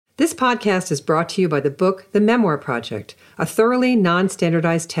This podcast is brought to you by the book The Memoir Project, a thoroughly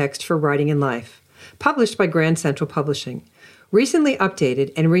non-standardized text for writing and life, published by Grand Central Publishing. Recently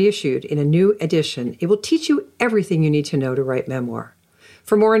updated and reissued in a new edition, it will teach you everything you need to know to write memoir.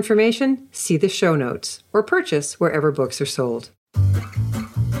 For more information, see the show notes or purchase wherever books are sold.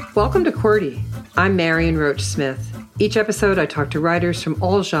 Welcome to QWERTY. I'm Marion Roach Smith. Each episode, I talk to writers from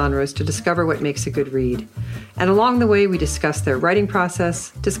all genres to discover what makes a good read. And along the way, we discuss their writing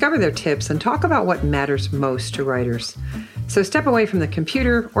process, discover their tips, and talk about what matters most to writers. So step away from the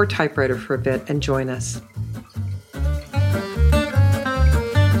computer or typewriter for a bit and join us.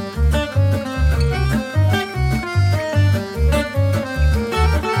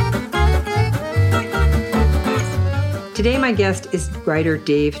 Today, my guest is writer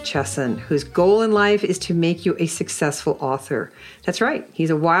Dave Chesson, whose goal in life is to make you a successful author. That's right. He's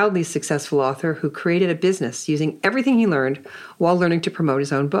a wildly successful author who created a business using everything he learned while learning to promote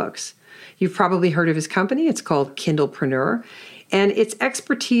his own books. You've probably heard of his company. It's called Kindlepreneur, and its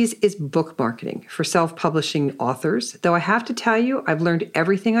expertise is book marketing for self-publishing authors, though I have to tell you, I've learned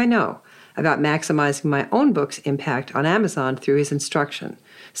everything I know about maximizing my own book's impact on Amazon through his instruction.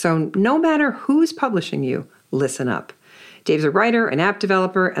 So no matter who's publishing you, listen up. Dave's a writer, an app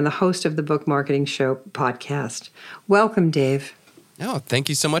developer, and the host of the Book Marketing Show podcast. Welcome, Dave. Oh, thank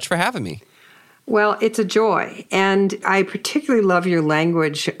you so much for having me. Well, it's a joy, and I particularly love your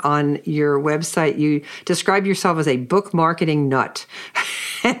language on your website. You describe yourself as a book marketing nut,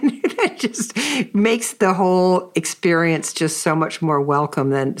 and that just makes the whole experience just so much more welcome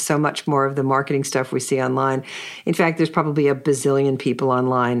than so much more of the marketing stuff we see online. In fact, there's probably a bazillion people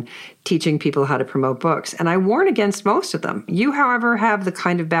online teaching people how to promote books, and I warn against most of them. You, however, have the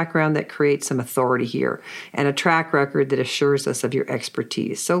kind of background that creates some authority here and a track record that assures us of your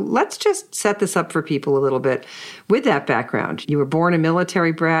expertise. So let's just set this up for people a little bit with that background. You were born a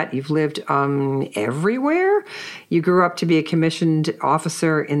military brat. You've lived everywhere. You grew up to be a commissioned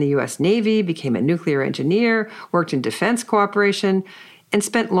officer in the U.S. Navy, became a nuclear engineer, worked in defense cooperation, and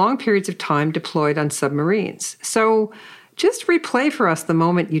spent long periods of time deployed on submarines. So just replay for us the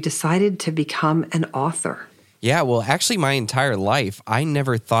moment you decided to become an author. Yeah, well, actually, my entire life, I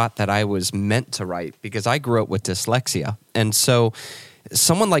never thought that I was meant to write because I grew up with dyslexia. And so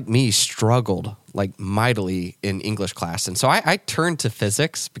someone like me struggled like mightily in English class. And so I turned to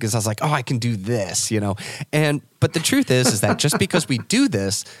physics because I was like, oh, I can do this, you know. But the truth is that just because we do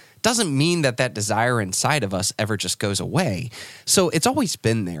this doesn't mean that that desire inside of us ever just goes away. So it's always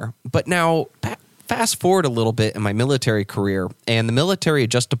been there. But now fast forward a little bit in my military career, and the military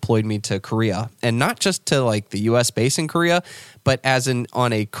had just deployed me to Korea, and not just to like the U.S. base in Korea, but as in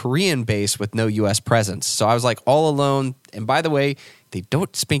on a Korean base with no U.S. presence. So I was like all alone. And by the way, they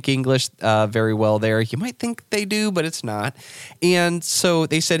don't speak English very well there. You might think they do, but it's not. And so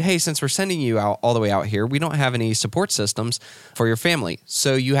they said, hey, since we're sending you out all the way out here, we don't have any support systems for your family.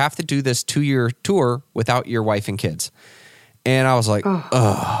 So you have to do this 2-year tour without your wife and kids. And I was like,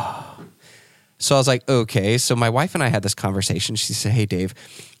 oh. So I was like, okay. So my wife and I had this conversation. She said, hey, Dave,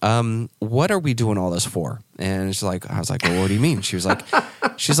 what are we doing all this for? And I was like, well, what do you mean? She's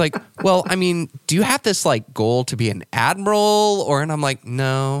like, well, I mean, do you have this like goal to be an admiral? And I'm like,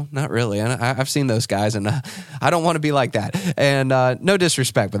 no, not really. And I've seen those guys, and I don't want to be like that. And no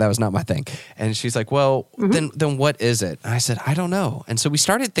disrespect, but that was not my thing. And she's like, well, then what is it? And I said, I don't know. And so we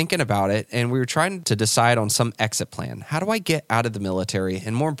started thinking about it, and we were trying to decide on some exit plan. How do I get out of the military?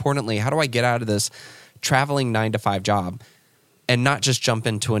 And more importantly, how do I get out of this traveling 9-to-5 job and not just jump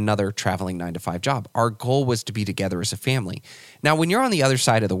into another traveling 9-to-5 job? Our goal was to be together as a family. Now, when you're on the other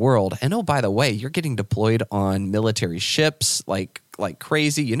side of the world, and oh, by the way, you're getting deployed on military ships like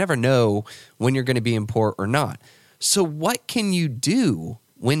crazy. You never know when you're going to be in port or not. So what can you do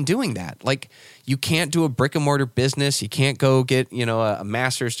when doing that? Like, you can't do a brick and mortar business. You can't go get, a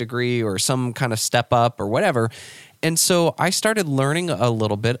master's degree or some kind of step up or whatever. And so I started learning a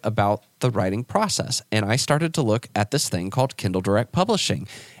little bit about the writing process, and I started to look at this thing called Kindle Direct Publishing,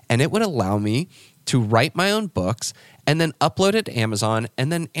 and it would allow me to write my own books and then upload it to Amazon,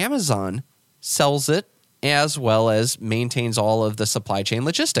 and then Amazon sells it as well as maintains all of the supply chain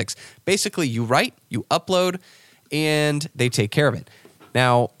logistics. Basically, you write, you upload, and they take care of it.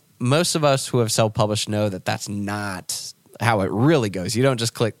 Now, most of us who have self-published know that that's not how it really goes. You don't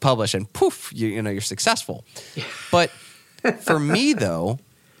just click publish and poof, you're successful. But for me, though,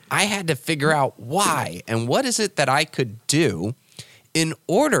 I had to figure out why and what is it that I could do in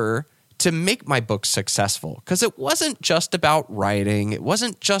order to make my book successful. Because it wasn't just about writing. It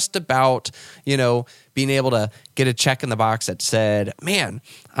wasn't just about, being able to get a check in the box that said, man,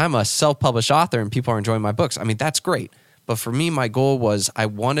 I'm a self-published author and people are enjoying my books. I mean, that's great. But for me, my goal was I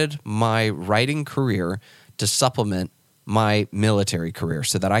wanted my writing career to supplement my military career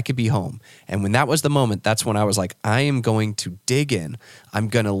so that I could be home. And when that was the moment, that's when I was like, I am going to dig in. I'm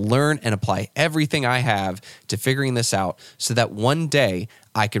going to learn and apply everything I have to figuring this out so that one day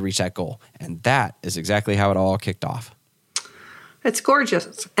I could reach that goal. And that is exactly how it all kicked off. It's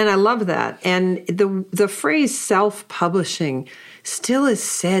gorgeous. And I love that. And the phrase self-publishing still is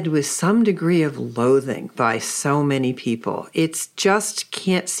said with some degree of loathing by so many people. It's just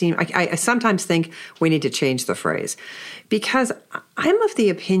can't seem, I sometimes think we need to change the phrase because I'm of the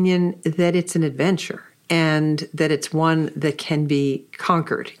opinion that it's an adventure and that it's one that can be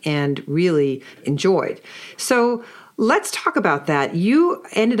conquered and really enjoyed. So let's talk about that. You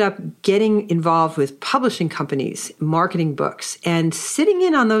ended up getting involved with publishing companies, marketing books, and sitting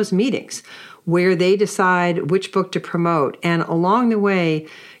in on those meetings where they decide which book to promote. And along the way,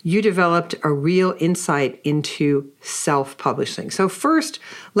 you developed a real insight into self-publishing. So first,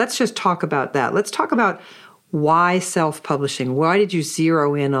 let's just talk about that. Let's talk about why self-publishing. Why did you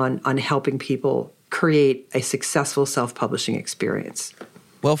zero in on helping people create a successful self-publishing experience?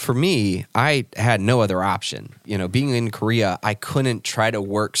 Well, for me, I had no other option. Being in Korea, I couldn't try to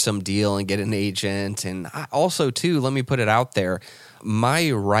work some deal and get an agent. And also, too, let me put it out there,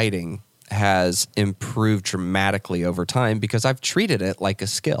 my writing has improved dramatically over time because I've treated it like a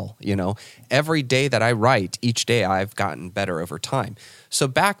skill. Every day that I write, each day I've gotten better over time. So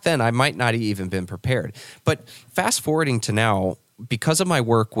back then, I might not have even been prepared. But fast forwarding to now, because of my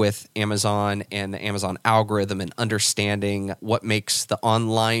work with Amazon and the Amazon algorithm and understanding what makes the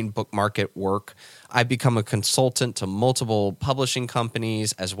online book market work, I've become a consultant to multiple publishing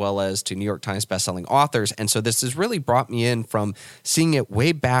companies as well as to New York Times bestselling authors. And so this has really brought me in from seeing it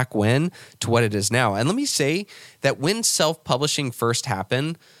way back when to what it is now. And let me say that when self-publishing first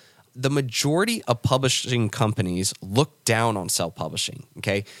happened, the majority of publishing companies looked down on self-publishing,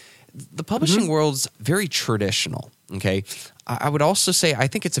 okay? The publishing world's very traditional, okay? I would also say I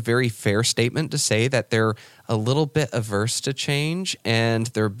think it's a very fair statement to say that they're a little bit averse to change and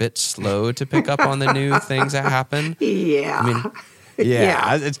they're a bit slow to pick up on the new things that happen. Yeah. I mean,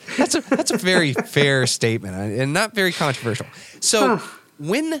 yeah. That's a very fair statement and not very controversial. So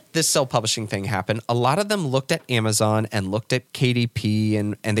when this self-publishing thing happened, a lot of them looked at Amazon and looked at KDP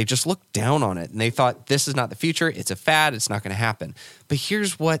and they just looked down on it. And they thought, this is not the future. It's a fad. It's not going to happen. But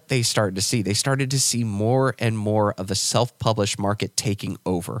here's what they started to see. They started to see more and more of the self-published market taking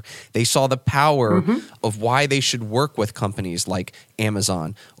over. They saw the power of why they should work with companies like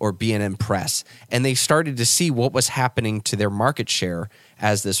Amazon or B&M Press. And they started to see what was happening to their market share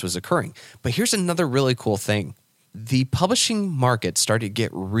as this was occurring. But here's another really cool thing. The publishing market started to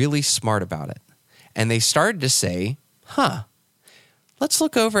get really smart about it. And they started to say, let's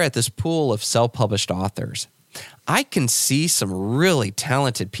look over at this pool of self-published authors. I can see some really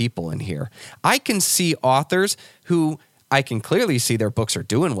talented people in here. I can see authors who I can clearly see their books are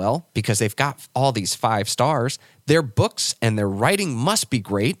doing well because they've got all these 5 stars. Their books and their writing must be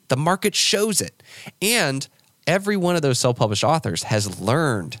great. The market shows it. And every one of those self-published authors has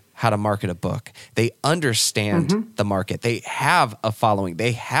learned how to market a book. They understand the market. They have a following.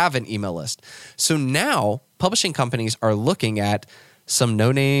 They have an email list. So now publishing companies are looking at some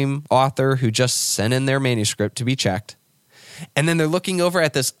no-name author who just sent in their manuscript to be checked. And then they're looking over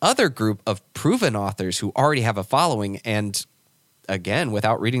at this other group of proven authors who already have a following. And again,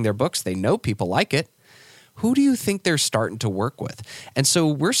 without reading their books, they know people like it. Who do you think they're starting to work with? And so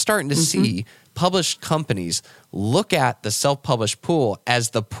we're starting to see published companies look at the self-published pool as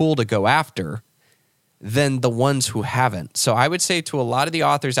the pool to go after than the ones who haven't. So I would say to a lot of the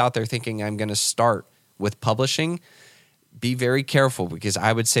authors out there thinking I'm going to start with publishing, be very careful because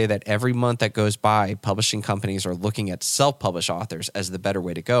I would say that every month that goes by, publishing companies are looking at self-published authors as the better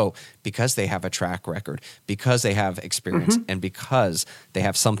way to go because they have a track record, because they have experience, and because they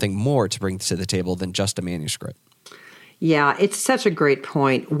have something more to bring to the table than just a manuscript. Yeah, it's such a great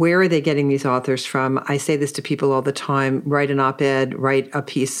point. Where are they getting these authors from? I say this to people all the time. Write an op-ed, write a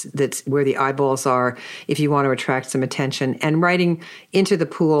piece that's where the eyeballs are if you want to attract some attention. And writing into the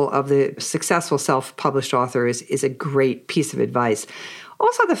pool of the successful self-published author is a great piece of advice.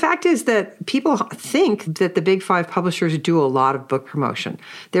 Also, the fact is that people think that the big 5 publishers do a lot of book promotion.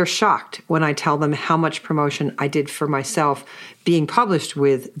 They're shocked when I tell them how much promotion I did for myself being published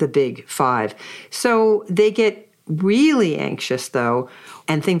with the big 5. So they get really anxious, though,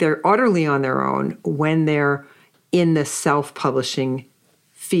 and think they're utterly on their own when they're in the self-publishing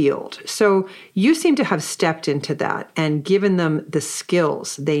field. So you seem to have stepped into that and given them the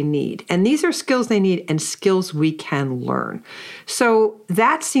skills they need. And these are skills they need and skills we can learn. So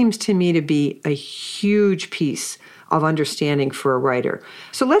that seems to me to be a huge piece of understanding for a writer.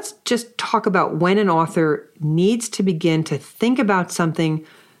 So let's just talk about when an author needs to begin to think about something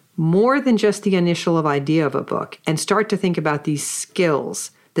more than just the initial idea of a book and start to think about these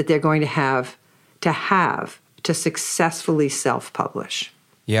skills that they're going to have to successfully self-publish.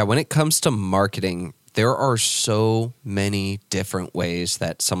 Yeah, when it comes to marketing, there are so many different ways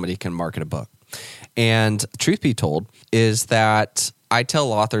that somebody can market a book. And truth be told is that I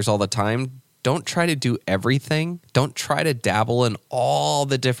tell authors all the time, don't try to do everything. Don't try to dabble in all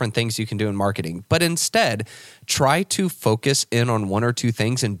the different things you can do in marketing, but instead try to focus in on one or two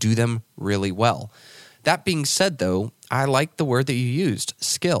things and do them really well. That being said, though, I like the word that you used,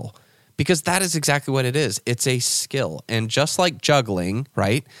 skill, because that is exactly what it is. It's a skill. And just like juggling,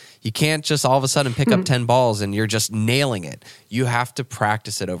 right? You can't just all of a sudden pick up 10 balls and you're just nailing it. You have to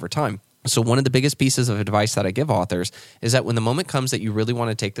practice it over time. So one of the biggest pieces of advice that I give authors is that when the moment comes that you really want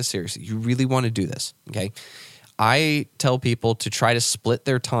to take this seriously, you really want to do this, okay? I tell people to try to split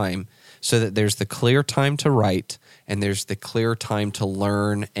their time so that there's the clear time to write and there's the clear time to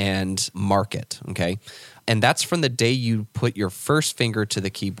learn and market, okay? And that's from the day you put your first finger to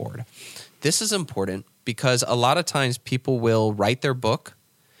the keyboard. This is important because a lot of times people will write their book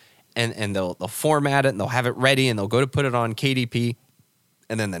and they'll format it and they'll have it ready and they'll go to put it on KDP.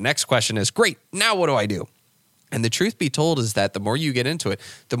 And then the next question is, great, now what do I do? And the truth be told is that the more you get into it,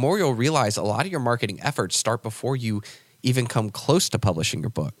 the more you'll realize a lot of your marketing efforts start before you even come close to publishing your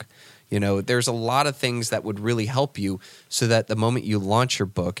book. You know, there's a lot of things that would really help you so that the moment you launch your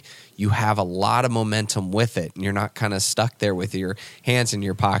book, you have a lot of momentum with it. And you're not kind of stuck there with your hands in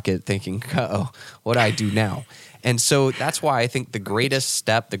your pocket thinking, oh, what do I do now? And so that's why I think the greatest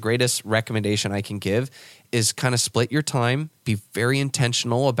step, the greatest recommendation I can give is kind of split your time, be very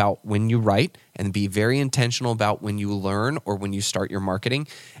intentional about when you write, and be very intentional about when you learn or when you start your marketing.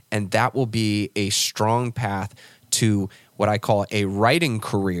 And that will be a strong path to what I call a writing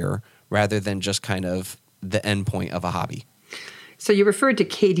career rather than just kind of the end point of a hobby. So you referred to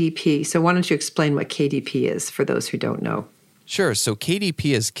KDP. So why don't you explain what KDP is for those who don't know? Sure. So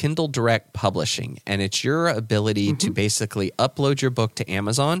KDP is Kindle Direct Publishing, and it's your ability to basically upload your book to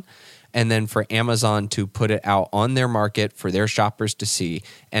Amazon and then for Amazon to put it out on their market for their shoppers to see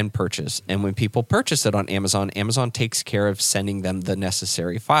and purchase. And when people purchase it on Amazon, Amazon takes care of sending them the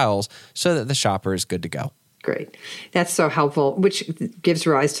necessary files so that the shopper is good to go. Great. That's so helpful, which gives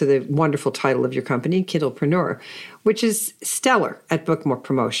rise to the wonderful title of your company, Kindlepreneur, which is stellar at book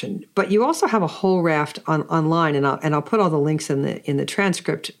promotion. But you also have a whole raft online, and I'll put all the links in the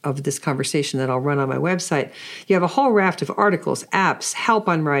transcript of this conversation that I'll run on my website. You have a whole raft of articles, apps, help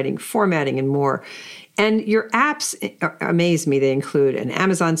on writing, formatting, and more. And your apps amaze me. They include an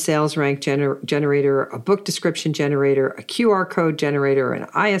Amazon sales rank generator, a book description generator, a QR code generator, an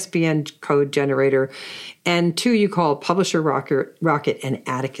ISBN code generator, and two you call Publisher Rocket and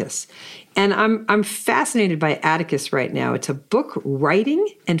Atticus. And I'm fascinated by Atticus right now. It's a book writing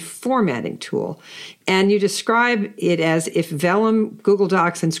and formatting tool. And you describe it as if Vellum, Google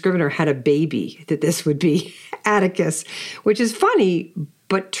Docs, and Scrivener had a baby, that this would be Atticus, which is funny,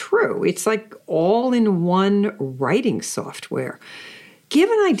 but true. It's like all-in-one writing software. Give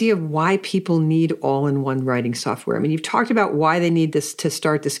an idea of why people need all-in-one writing software. I mean, you've talked about why they need this to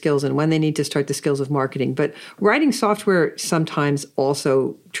start the skills and when they need to start the skills of marketing, but writing software sometimes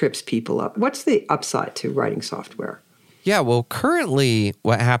also trips people up. What's the upside to writing software? Yeah, well, currently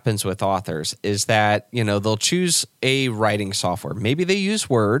what happens with authors is that, they'll choose a writing software. Maybe they use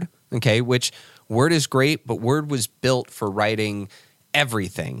Word, okay, which Word is great, but Word was built for writing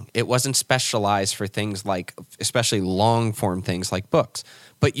everything. It wasn't specialized for things like, especially long form things like books,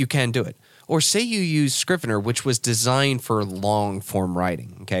 but you can do it. Or say you use Scrivener, which was designed for long form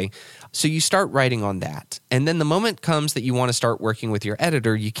writing, okay? So you start writing on that. And then the moment comes that you want to start working with your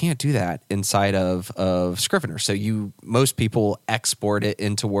editor, you can't do that inside of Scrivener. So most people export it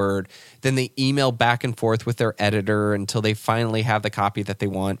into Word, then they email back and forth with their editor until they finally have the copy that they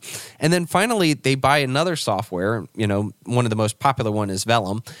want. And then finally they buy another software, one of the most popular one is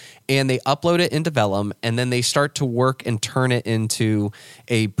Vellum, and they upload it into Vellum, and then they start to work and turn it into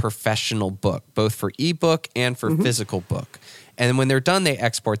a professional book, both for ebook and for physical book. And when they're done, they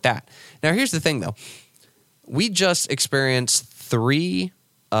export that. Now, here's the thing, though. We just experienced 3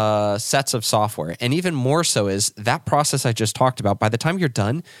 sets of software. And even more so is that process I just talked about. By the time you're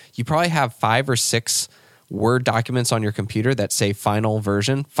done, you probably have 5 or 6 Word documents on your computer that say final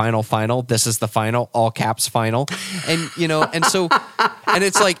version, final, this is the final, all caps final. And, and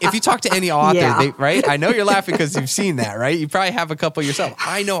it's like, if you talk to any author, right? I know you're laughing because you've seen that, right? You probably have a couple yourself.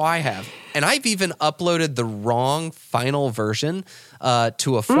 I know I have. And I've even uploaded the wrong final version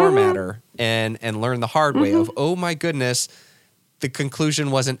to a formatter and learned the hard way of, oh my goodness, the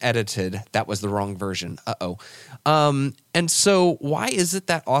conclusion wasn't edited. That was the wrong version. Uh-oh. And so why is it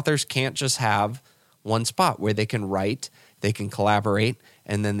that authors can't just have one spot where they can write, they can collaborate,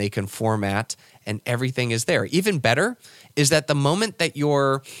 and then they can format, and everything is there? Even better is that the moment that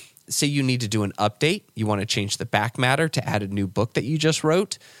you're, say you need to do an update, you want to change the back matter to add a new book that you just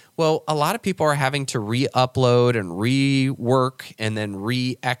wrote. Well, a lot of people are having to re-upload and rework and then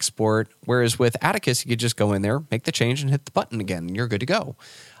re-export, whereas with Atticus, you could just go in there, make the change, and hit the button again, and you're good to go.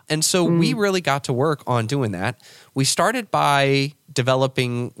 And so we really got to work on doing that. We started by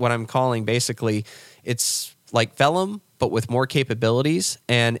developing what I'm calling basically, it's like Vellum, but with more capabilities,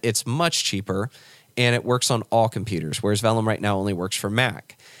 and it's much cheaper, and it works on all computers, whereas Vellum right now only works for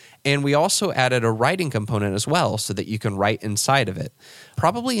Mac. And we also added a writing component as well so that you can write inside of it.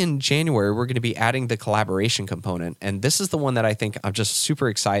 Probably in January, we're going to be adding the collaboration component. And this is the one that I think I'm just super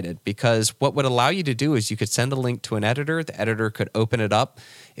excited, because what would allow you to do is you could send a link to an editor. The editor could open it up.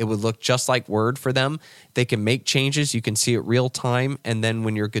 It would look just like Word for them. They can make changes. You can see it real time. And then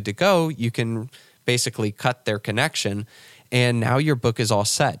when you're good to go, you can basically cut their connection. And now your book is all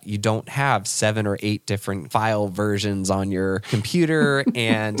set. You don't have 7 or 8 different file versions on your computer.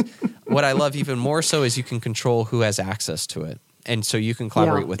 And what I love even more so is you can control who has access to it. And so you can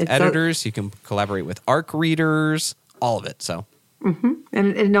collaborate with editors, you can collaborate with ARC readers, all of it. So.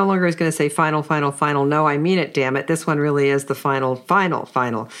 And it no longer is going to say final, final, final. No, I mean it, damn it. This one really is the final, final,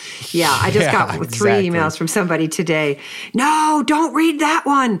 final. Yeah, I just got 3 emails from somebody today. No, don't read that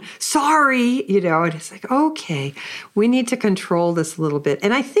one. Sorry. And it's like, okay, we need to control this a little bit.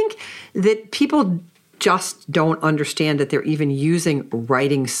 And I think that people just don't understand that they're even using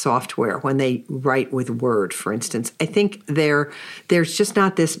writing software when they write with Word, for instance. I think there's just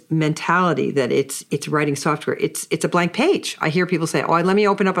not this mentality that it's writing software. It's a blank page. I hear people say, let me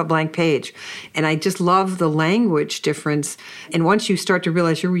open up a blank page. And I just love the language difference. And once you start to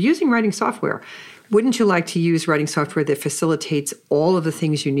realize you're using writing software, wouldn't you like to use writing software that facilitates all of the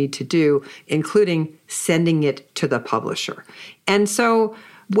things you need to do, including sending it to the publisher? And so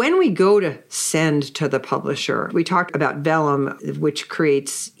when we go to send to the publisher, we talked about Vellum, which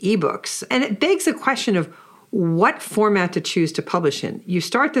creates ebooks. And it begs the question of what format to choose to publish in. You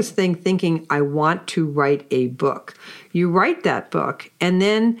start this thing thinking, I want to write a book. You write that book, and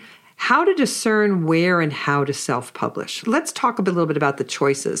then how to discern where and how to self-publish. Let's talk a little bit about the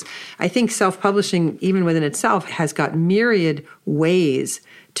choices. I think self-publishing, even within itself, has got myriad ways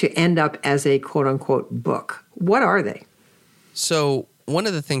to end up as a quote-unquote book. What are they? So one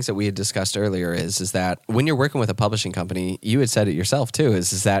of the things that we had discussed earlier is that when you're working with a publishing company, you had said it yourself too,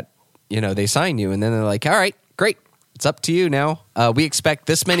 is that, they sign you and then they're like, all right, great. It's up to you now. We expect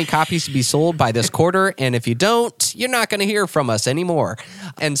this many copies to be sold by this quarter. And if you don't, you're not going to hear from us anymore.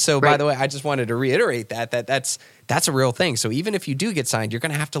 And so, by the way, I just wanted to reiterate that's a real thing. So even if you do get signed, you're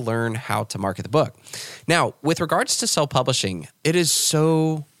going to have to learn how to market the book. Now, with regards to self-publishing, it is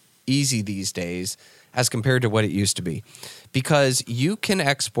so easy these days as compared to what it used to be, because you can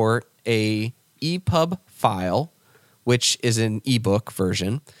export a EPUB file, which is an ebook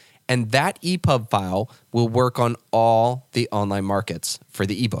version, and that EPUB file will work on all the online markets for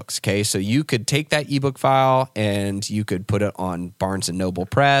the ebooks, okay? So you could take that ebook file and you could put it on Barnes & Noble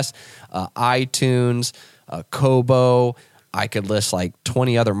Press, iTunes, Kobo. I could list like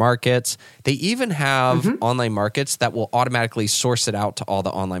 20 other markets. They even have online markets that will automatically source it out to all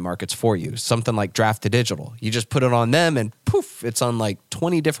the online markets for you. Something like Draft to Digital. You just put it on them and poof, it's on like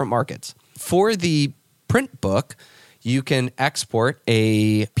 20 different markets. For the print book, you can export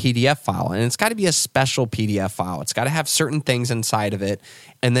a PDF file, and it's got to be a special PDF file. It's got to have certain things inside of it.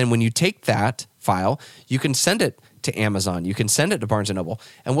 And then when you take that file, you can send it to Amazon. You can send it to Barnes & Noble.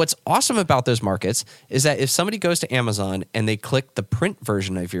 And what's awesome about those markets is that if somebody goes to Amazon and they click the print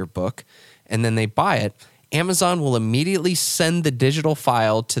version of your book and then they buy it, Amazon will immediately send the digital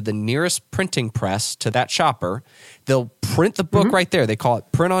file to the nearest printing press to that shopper. They'll print the book right there. They call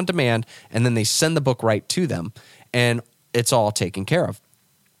it print on demand, and then they send the book right to them, and it's all taken care of.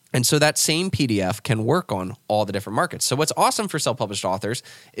 And so that same PDF can work on all the different markets. So what's awesome for self-published authors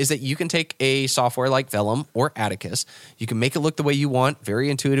is that you can take a software like Vellum or Atticus. You can make it look the way you want, very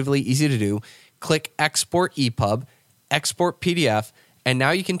intuitively, easy to do. Click Export EPUB, Export PDF, and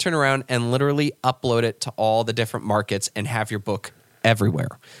now you can turn around and literally upload it to all the different markets and have your book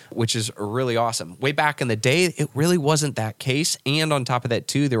everywhere, which is really awesome. Way back in the day, it really wasn't that case. And on top of that,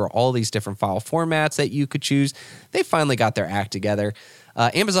 too, there were all these different file formats that you could choose. They finally got their act together.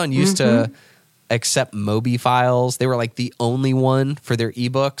 Amazon used to accept Mobi files. They were like the only one for their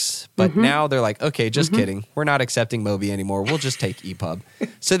ebooks. But now they're like, okay, just kidding. We're not accepting Mobi anymore. We'll just take EPUB.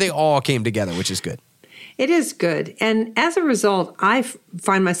 So they all came together, which is good. It is good. And as a result, I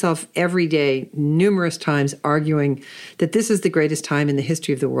find myself every day, numerous times, arguing that this is the greatest time in the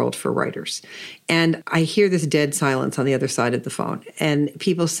history of the world for writers. And I hear this dead silence on the other side of the phone. And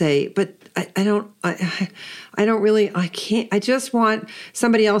people say, but I can't, I just want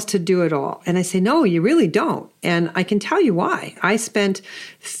somebody else to do it all. And I say, no, you really don't. And I can tell you why. I spent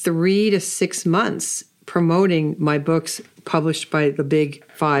 3 to 6 months promoting my books published by the big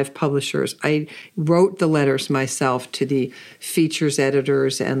 5 publishers. I wrote the letters myself to the features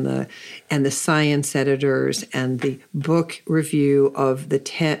editors and the science editors and the book review of the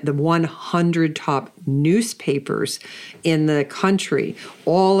 100 top newspapers in the country,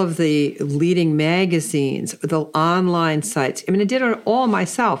 all of the leading magazines, the online sites. I mean, I did it all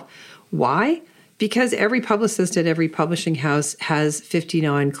myself. Why? Because every publicist at every publishing house has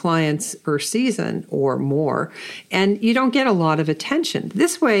 59 clients per season or more, and you don't get a lot of attention.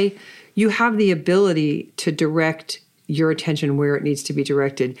 This way, you have the ability to direct your attention where it needs to be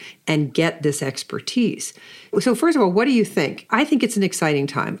directed and get this expertise. So first of all, what do you think? I think it's an exciting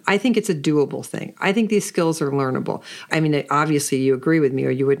time. I think it's a doable thing. I think these skills are learnable. I mean, obviously you agree with me or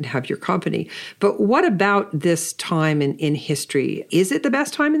you wouldn't have your company. But what about this time in history? Is it the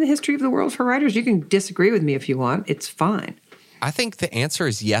best time in the history of the world for writers? You can disagree with me if you want. It's fine. I think the answer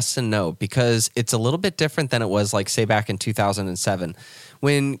is yes and no, because it's a little bit different than it was, like, say, back in 2007.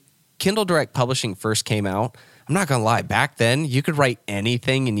 When Kindle Direct Publishing first came out, I'm not going to lie, back then you could write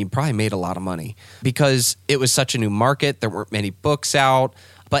anything and you probably made a lot of money because it was such a new market. There weren't many books out.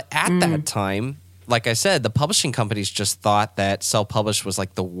 But at that time, like I said, the publishing companies just thought that self-published was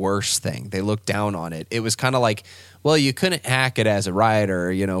like the worst thing. They looked down on it. It was kind of like, well, you couldn't hack it as a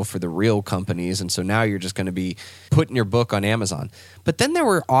writer, for the real companies. And so now you're just going to be putting your book on Amazon. But then there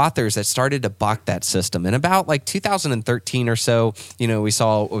were authors that started to buck that system. And about like 2013 or so, we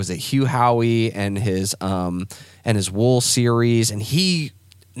saw, what was it, Hugh Howey and his Wool series. And he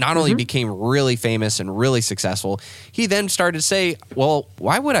not only became really famous and really successful, he then started to say, well,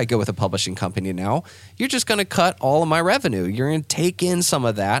 why would I go with a publishing company now? You're just going to cut all of my revenue. You're going to take in some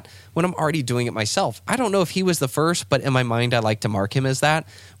of that when I'm already doing it myself. I don't know if he was the first, but in my mind, I like to mark him as that,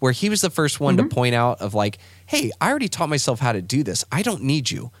 where he was the first one to point out of like, hey, I already taught myself how to do this. I don't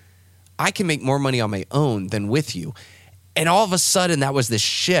need you. I can make more money on my own than with you. And all of a sudden, that was this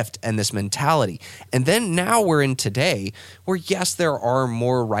shift and this mentality. And then now we're in today where, yes, there are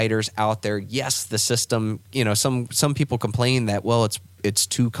more writers out there. Yes, the system, some people complain that, well, it's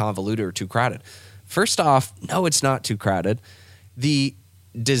too convoluted or too crowded. First off, no, it's not too crowded. The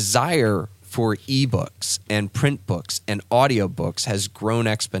desire for ebooks and print books and audiobooks has grown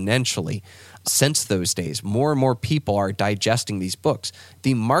exponentially since those days. More and more people are digesting these books.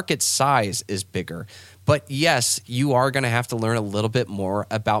 The market size is bigger. But yes, you are going to have to learn a little bit more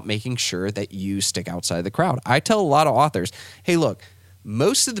about making sure that you stick outside the crowd. I tell a lot of authors, hey, look,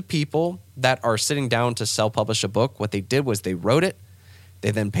 most of the people that are sitting down to self-publish a book, what they did was they wrote it,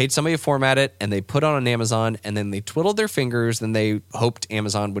 they then paid somebody to format it, and they put it on Amazon, and then they twiddled their fingers, and they hoped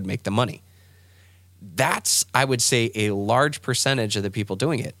Amazon would make the money. That's, I would say, a large percentage of the people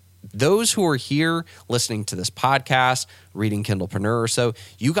doing it. Those who are here listening to this podcast, reading Kindlepreneur or so,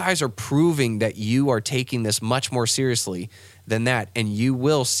 you guys are proving that you are taking this much more seriously than that, and you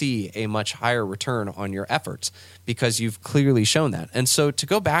will see a much higher return on your efforts because you've clearly shown that. And so to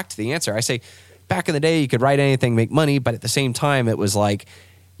go back to the answer, I say back in the day you could write anything, make money, but at the same time it was like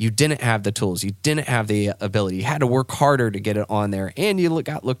you didn't have the tools, you didn't have the ability, you had to work harder to get it on there, and you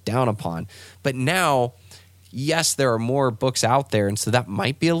got looked down upon. But now, yes, there are more books out there, and so that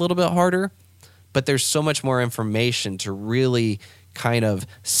might be a little bit harder, but there's so much more information to really kind of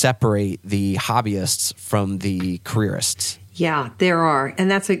separate the hobbyists from the careerists. Yeah, there are.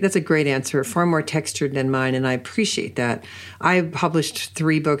 And that's a great answer, far more textured than mine, and I appreciate that. I published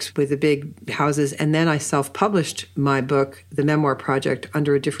 3 books with the big houses, and then I self-published my book, The Memoir Project,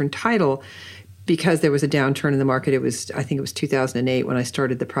 under a different title because there was a downturn in the market. I think it was 2008 when I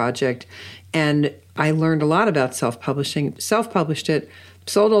started the project. And I learned a lot about self-publishing, self-published it,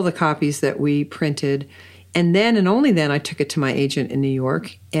 sold all the copies that we printed. And then and only then I took it to my agent in New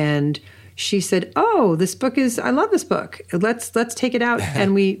York. And she said, oh, I love this book. Let's take it out.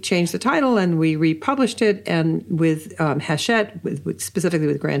 And we changed the title and we republished it and with Hachette, specifically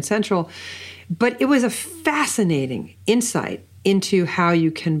with Grand Central. But it was a fascinating insight into how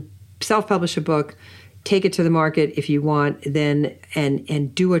you can self-publish a book, take it to the market if you want, then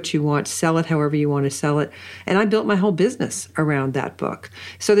and do what you want, sell it however you want to sell it. And I built my whole business around that book.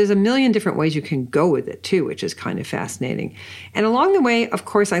 So there's a million different ways you can go with it too, which is kind of fascinating. And along the way, of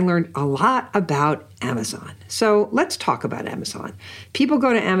course, I learned a lot about Amazon. So let's talk about Amazon. People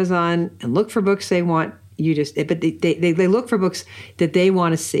go to Amazon and look for books they want. But they look for books that they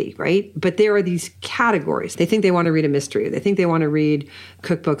want to see, right? But there are these categories. They think they want to read a mystery. They think they want to read a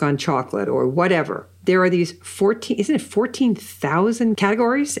cookbook on chocolate or whatever. There are these 14,000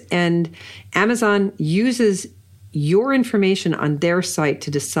 categories? And Amazon uses your information on their site to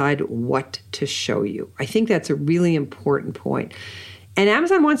decide what to show you. I think that's a really important point. And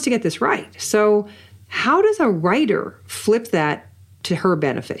Amazon wants to get this right. So how does a writer flip that to her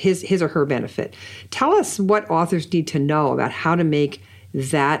benefit, his or her benefit? Tell us what authors need to know about how to make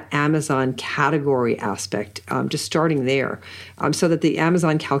that Amazon category aspect, just starting there, so that the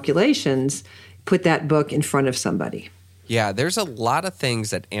Amazon calculations put that book in front of somebody. Yeah, there's a lot of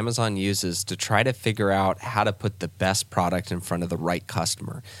things that Amazon uses to try to figure out how to put the best product in front of the right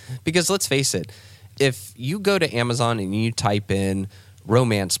customer. Because let's face it, if you go to Amazon and you type in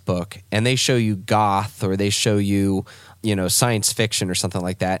romance book and they show you goth or they show you science fiction or something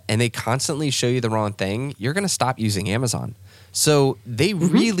like that, and they constantly show you the wrong thing, you're going to stop using Amazon. So they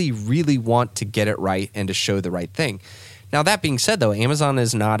really, really want to get it right and to show the right thing. Now, that being said, though, Amazon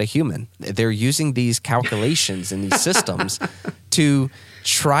is not a human. They're using these calculations and these systems to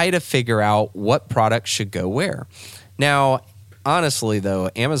try to figure out what product should go where. Now, honestly, though,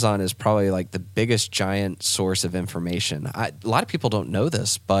 Amazon is probably like the biggest giant source of information. A lot of people don't know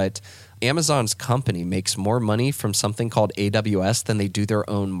this, but Amazon's company makes more money from something called AWS than they do their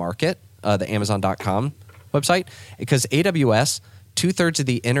own market, the Amazon.com website, because AWS, 2/3 of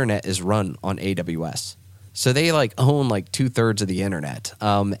the internet is run on AWS. So they own 2/3 of the internet,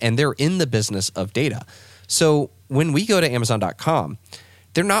 and they're in the business of data. So when we go to Amazon.com,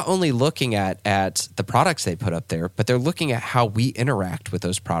 they're not only looking at the products they put up there, but they're looking at how we interact with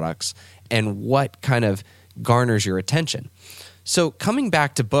those products and what kind of garners your attention. So coming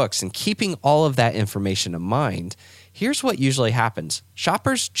back to books and keeping all of that information in mind, here's what usually happens.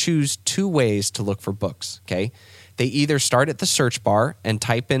 Shoppers choose two ways to look for books, okay? They either start at the search bar and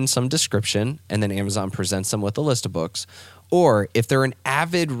type in some description, and then Amazon presents them with a list of books. Or if they're an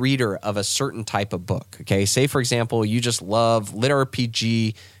avid reader of a certain type of book, okay? Say, for example, you just love lit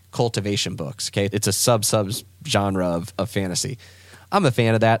RPG cultivation books, okay? It's a sub-genre of fantasy. I'm a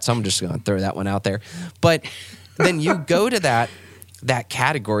fan of that, so I'm just going to throw that one out there. But then you go to that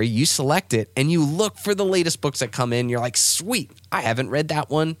category, you select it, and you look for the latest books that come in. You're like, sweet, I haven't read that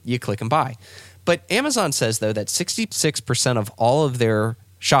one. You click and buy. But Amazon says, though, that 66% of all of their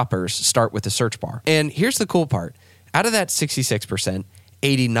shoppers start with the search bar. And here's the cool part. Out of that 66%,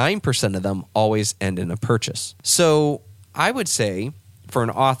 89% of them always end in a purchase. So I would say for an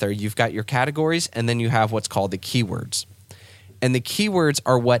author, you've got your categories, and then you have what's called the keywords. And the keywords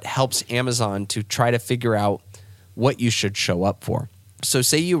are what helps Amazon to try to figure out what you should show up for. So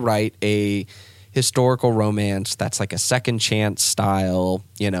say you write a historical romance that's like a second chance style,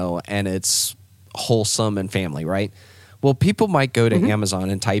 and it's wholesome and family, right? Well, people might go to Amazon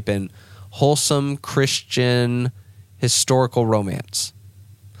and type in wholesome Christian historical romance.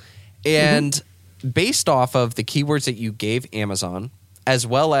 And based off of the keywords that you gave Amazon, as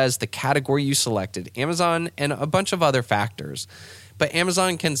well as the category you selected, Amazon and a bunch of other factors, but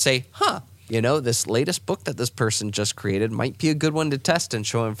Amazon can say, this latest book that this person just created might be a good one to test and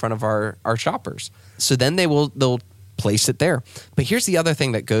show in front of our shoppers. So then they'll place it there. But here's the other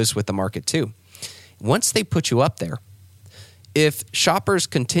thing that goes with the market too. Once they put you up there, if shoppers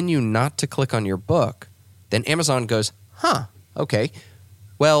continue not to click on your book, then Amazon goes, okay,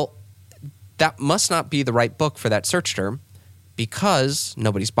 well, that must not be the right book for that search term because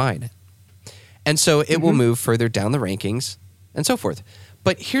nobody's buying it. And so it will move further down the rankings and so forth.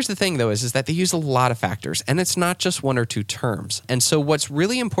 But here's the thing, though, is that they use a lot of factors, and it's not just one or two terms. And so what's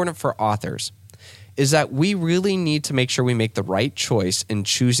really important for authors is that we really need to make sure we make the right choice in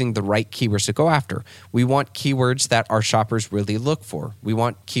choosing the right keywords to go after. We want keywords that our shoppers really look for. We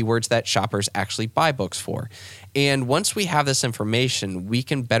want keywords that shoppers actually buy books for. And once we have this information, we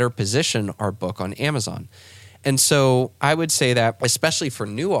can better position our book on Amazon. And so I would say that, especially for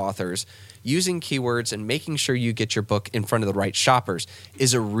new authors, using keywords and making sure you get your book in front of the right shoppers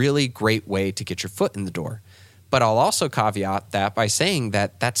is a really great way to get your foot in the door. But I'll also caveat that by saying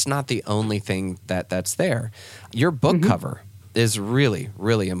that that's not the only thing that's there. Your book cover is really,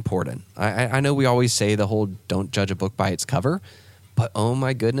 really important. I know we always say the whole don't judge a book by its cover, but oh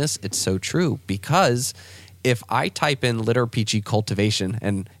my goodness, it's so true, because if I type in LiterPG cultivation,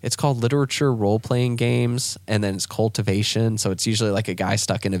 and it's called literature role-playing games, and then it's cultivation, so it's usually like a guy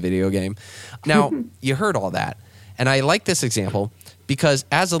stuck in a video game. Now, you heard all that. And I like this example because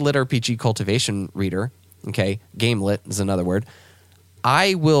as a LiterPG cultivation reader, okay, game lit is another word,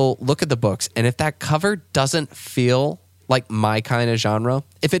 I will look at the books, and if that cover doesn't feel like my kind of genre,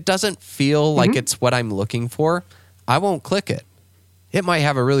 if it doesn't feel like it's what I'm looking for, I won't click it. It might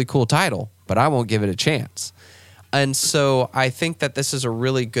have a really cool title, but I won't give it a chance. And so I think that this is a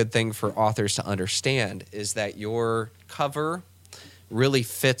really good thing for authors to understand, is that your cover really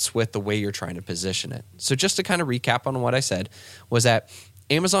fits with the way you're trying to position it. So just to kind of recap on what I said, was that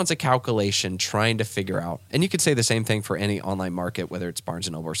Amazon's a calculation trying to figure out, and you could say the same thing for any online market, whether it's Barnes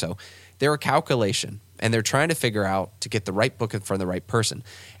 & Noble or so. They're a calculation, and they're trying to figure out to get the right book in front of the right person.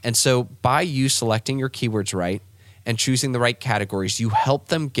 And so by you selecting your keywords right and choosing the right categories, you help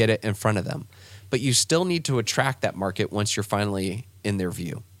them get it in front of them. But you still need to attract that market once you're finally in their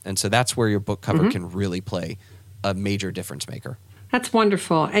view. And so that's where your book cover can really play a major difference maker. That's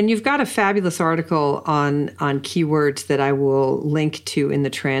wonderful. And you've got a fabulous article on keywords that I will link to in the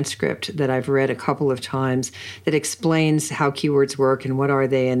transcript that I've read a couple of times that explains how keywords work and what are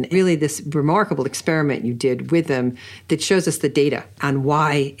they, and really this remarkable experiment you did with them that shows us the data on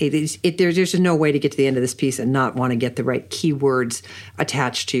why there's just no way to get to the end of this piece and not want to get the right keywords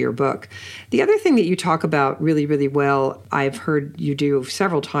attached to your book. The other thing that you talk about really, really well, I've heard you do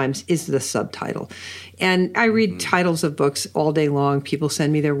several times, is the subtitle. And I read titles of books all day long. People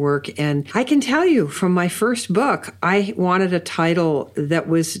send me their work. And I can tell you from my first book, I wanted a title that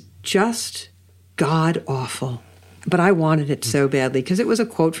was just god-awful. But I wanted it so badly because it was a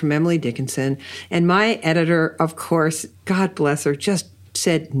quote from Emily Dickinson. And my editor, of course, God bless her, just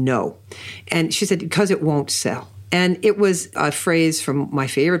said no. And she said, because it won't sell. And it was a phrase from my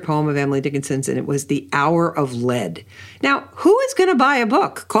favorite poem of Emily Dickinson's, and it was The Hour of Lead. Now, who is going to buy a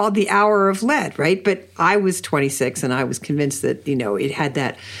book called The Hour of Lead, right? But I was 26, and I was convinced that, it had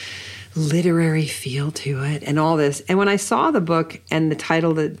that literary feel to it and all this. And when I saw the book and the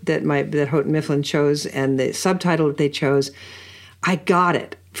title that Houghton Mifflin chose and the subtitle that they chose, I got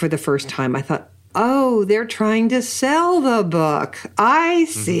it for the first time. I thought, oh, they're trying to sell the book. I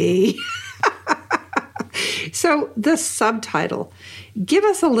see. So the subtitle, give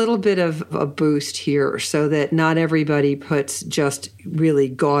us a little bit of a boost here so that not everybody puts just really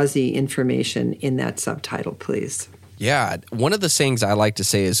gauzy information in that subtitle, please. Yeah. One of the things I like to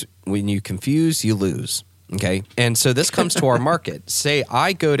say is when you confuse, you lose. Okay. And so this comes to our market. Say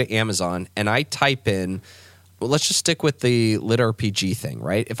I go to Amazon and I type in, well, let's just stick with the LiterPG thing,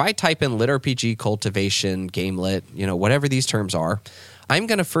 right? If I type in LiterPG, cultivation, game lit, whatever these terms are, I'm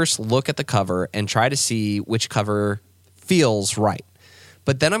going to first look at the cover and try to see which cover feels right.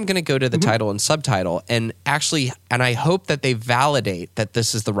 But then I'm going to go to the title and subtitle and I hope that they validate that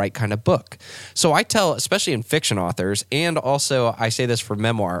this is the right kind of book. So I tell, especially in fiction authors, and also I say this for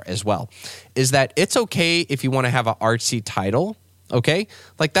memoir as well, is that it's okay if you want to have an artsy title, okay?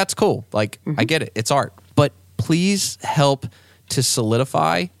 Like that's cool. Like I get it. It's art. But please help to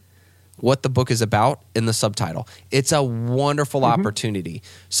solidify what the book is about in the subtitle. It's a wonderful opportunity.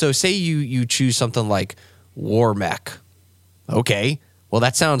 So say you choose something like War Mech. Okay, well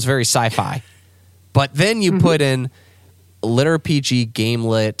that sounds very sci-fi. But then you put in LiterPG, game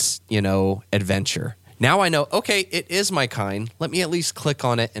lit, adventure. Now I know, okay, it is my kind. Let me at least click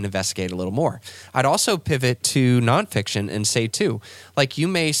on it and investigate a little more. I'd also pivot to nonfiction and say too, like you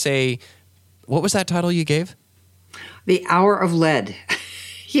may say, what was that title you gave? The Hour of Lead.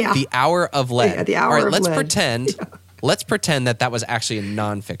 Yeah. The Hour of Lead. Yeah, The Hour of Lead. Let's pretend. Yeah. Let's pretend that was actually a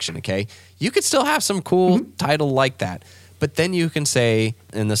nonfiction, okay? You could still have some cool title like that. But then you can say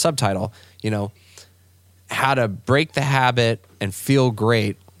in the subtitle, how to break the habit and feel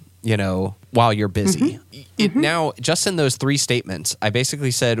great, while you're busy. Now, just in those 3 statements, I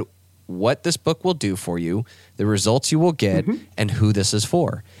basically said what this book will do for you, the results you will get, and who this is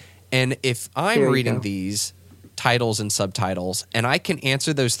for. And if I'm reading these titles and subtitles, and I can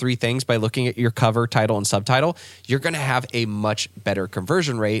answer those 3 things by looking at your cover, title, and subtitle, you're going to have a much better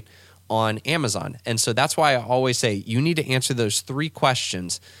conversion rate on Amazon. And so that's why I always say you need to answer those 3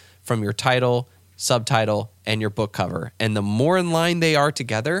 questions from your title, subtitle, and your book cover. And the more in line they are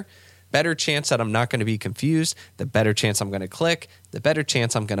together, better chance that I'm not going to be confused, the better chance I'm going to click, the better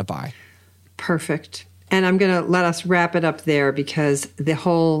chance I'm going to buy. Perfect. And I'm going to let us wrap it up there because the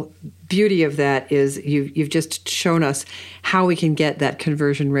whole beauty of that is you've just shown us how we can get that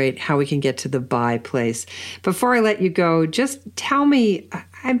conversion rate, how we can get to the buy place. Before I let you go, just tell me,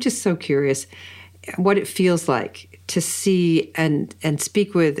 I'm just so curious, what it feels like to see and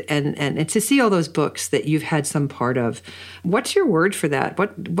speak with and to see all those books that you've had some part of. What's your word for that?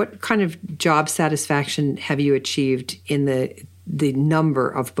 What kind of job satisfaction have you achieved in the number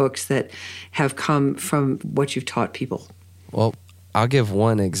of books that have come from what you've taught people? Well, I'll give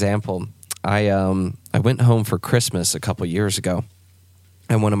one example. I went home for Christmas a couple years ago,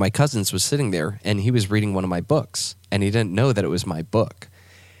 and one of my cousins was sitting there, and he was reading one of my books, and he didn't know that it was my book.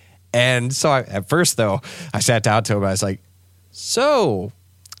 And so at first, though, I sat down to him. I was like, "So,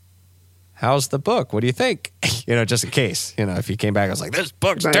 how's the book? What do you think?" Just in case. If he came back, I was like, "This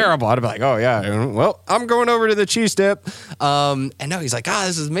book's terrible." I'd be like, "Oh yeah, well, I'm going over to the cheese dip." And no, he's like,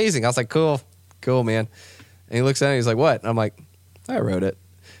 "This is amazing." I was like, "Cool, man." And he looks at it, and he's like, "What?" And I'm like, "I wrote it."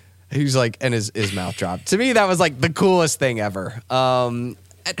 He's like, and his mouth dropped. To me, that was like the coolest thing ever.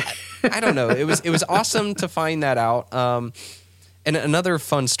 I don't know. It was awesome to find that out. And another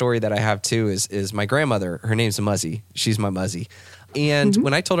fun story that I have too is my grandmother. Her name's Muzzy. She's my Muzzy. And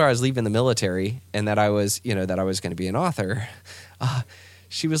when I told her I was leaving the military and that I was going to be an author,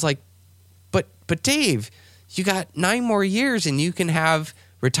 she was like, "But Dave, you got 9 more years and you can have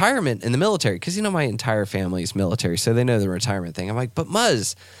retirement in the military." Because my entire family is military, so they know the retirement thing. I'm like, "But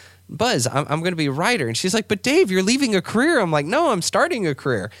Buzz, I'm going to be a writer." And she's like, "But Dave, you're leaving a career." I'm like, "No, I'm starting a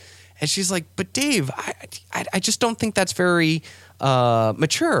career." And she's like, "But Dave, I just don't think that's very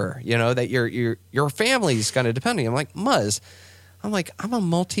mature, that your family's going to depend on you." I'm like, "Muzz," I'm a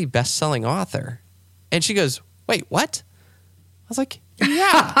multi-best-selling author. And she goes, "Wait, what?" I was like,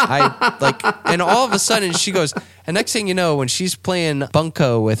 "Yeah." And all of a sudden she goes, and next thing you know, when she's playing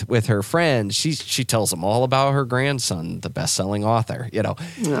bunco with her friends, she tells them all about her grandson, the best-selling author, No.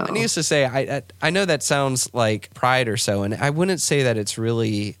 And needless to say, I know that sounds like pride or so, and I wouldn't say that it's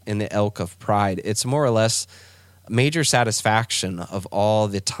really in the ilk of pride. It's more or less major satisfaction of all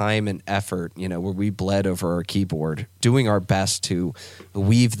the time and effort, where we bled over our keyboard, doing our best to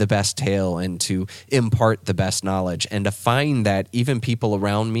weave the best tale and to impart the best knowledge, and to find that even people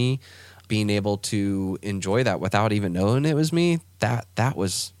around me being able to enjoy that without even knowing it was me, that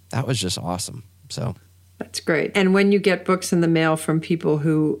was just awesome. So that's great. And when you get books in the mail from people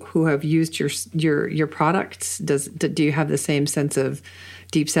who have used your products, do you have the same sense of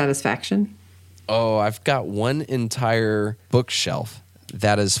deep satisfaction? Oh, I've got one entire bookshelf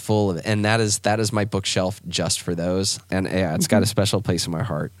that is full of, and that is my bookshelf just for those. And yeah, it's got a special place in my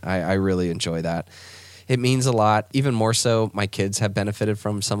heart. I really enjoy that. It means a lot. Even more so, my kids have benefited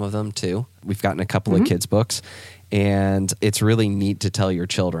from some of them too. We've gotten a couple of kids' books, and it's really neat to tell your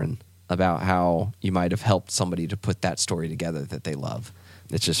children about how you might have helped somebody to put that story together that they love.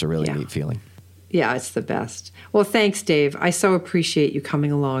 It's just a really neat feeling. Yeah, it's the best. Well, thanks, Dave. I so appreciate you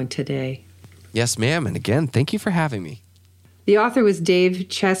coming along today. Yes, ma'am. And again, thank you for having me. The author was Dave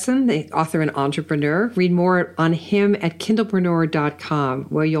Chesson, the author and entrepreneur. Read more on him at kindlepreneur.com,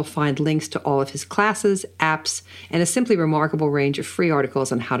 where you'll find links to all of his classes, apps, and a simply remarkable range of free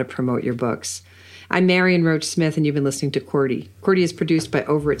articles on how to promote your books. I'm Marion Roach Smith, and you've been listening to QWERTY. QWERTY is produced by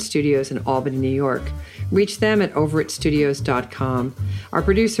Over It Studios in Albany, New York. Reach them at overitstudios.com. Our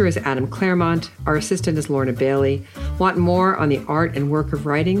producer is Adam Claremont. Our assistant is Lorna Bailey. Want more on the art and work of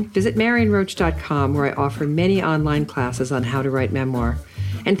writing? Visit marionroach.com, where I offer many online classes on how to write memoir.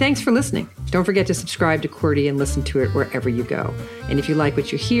 And thanks for listening. Don't forget to subscribe to QWERTY and listen to it wherever you go. And if you like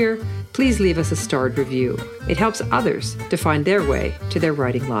what you hear, please leave us a starred review. It helps others to find their way to their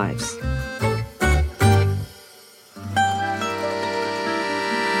writing lives.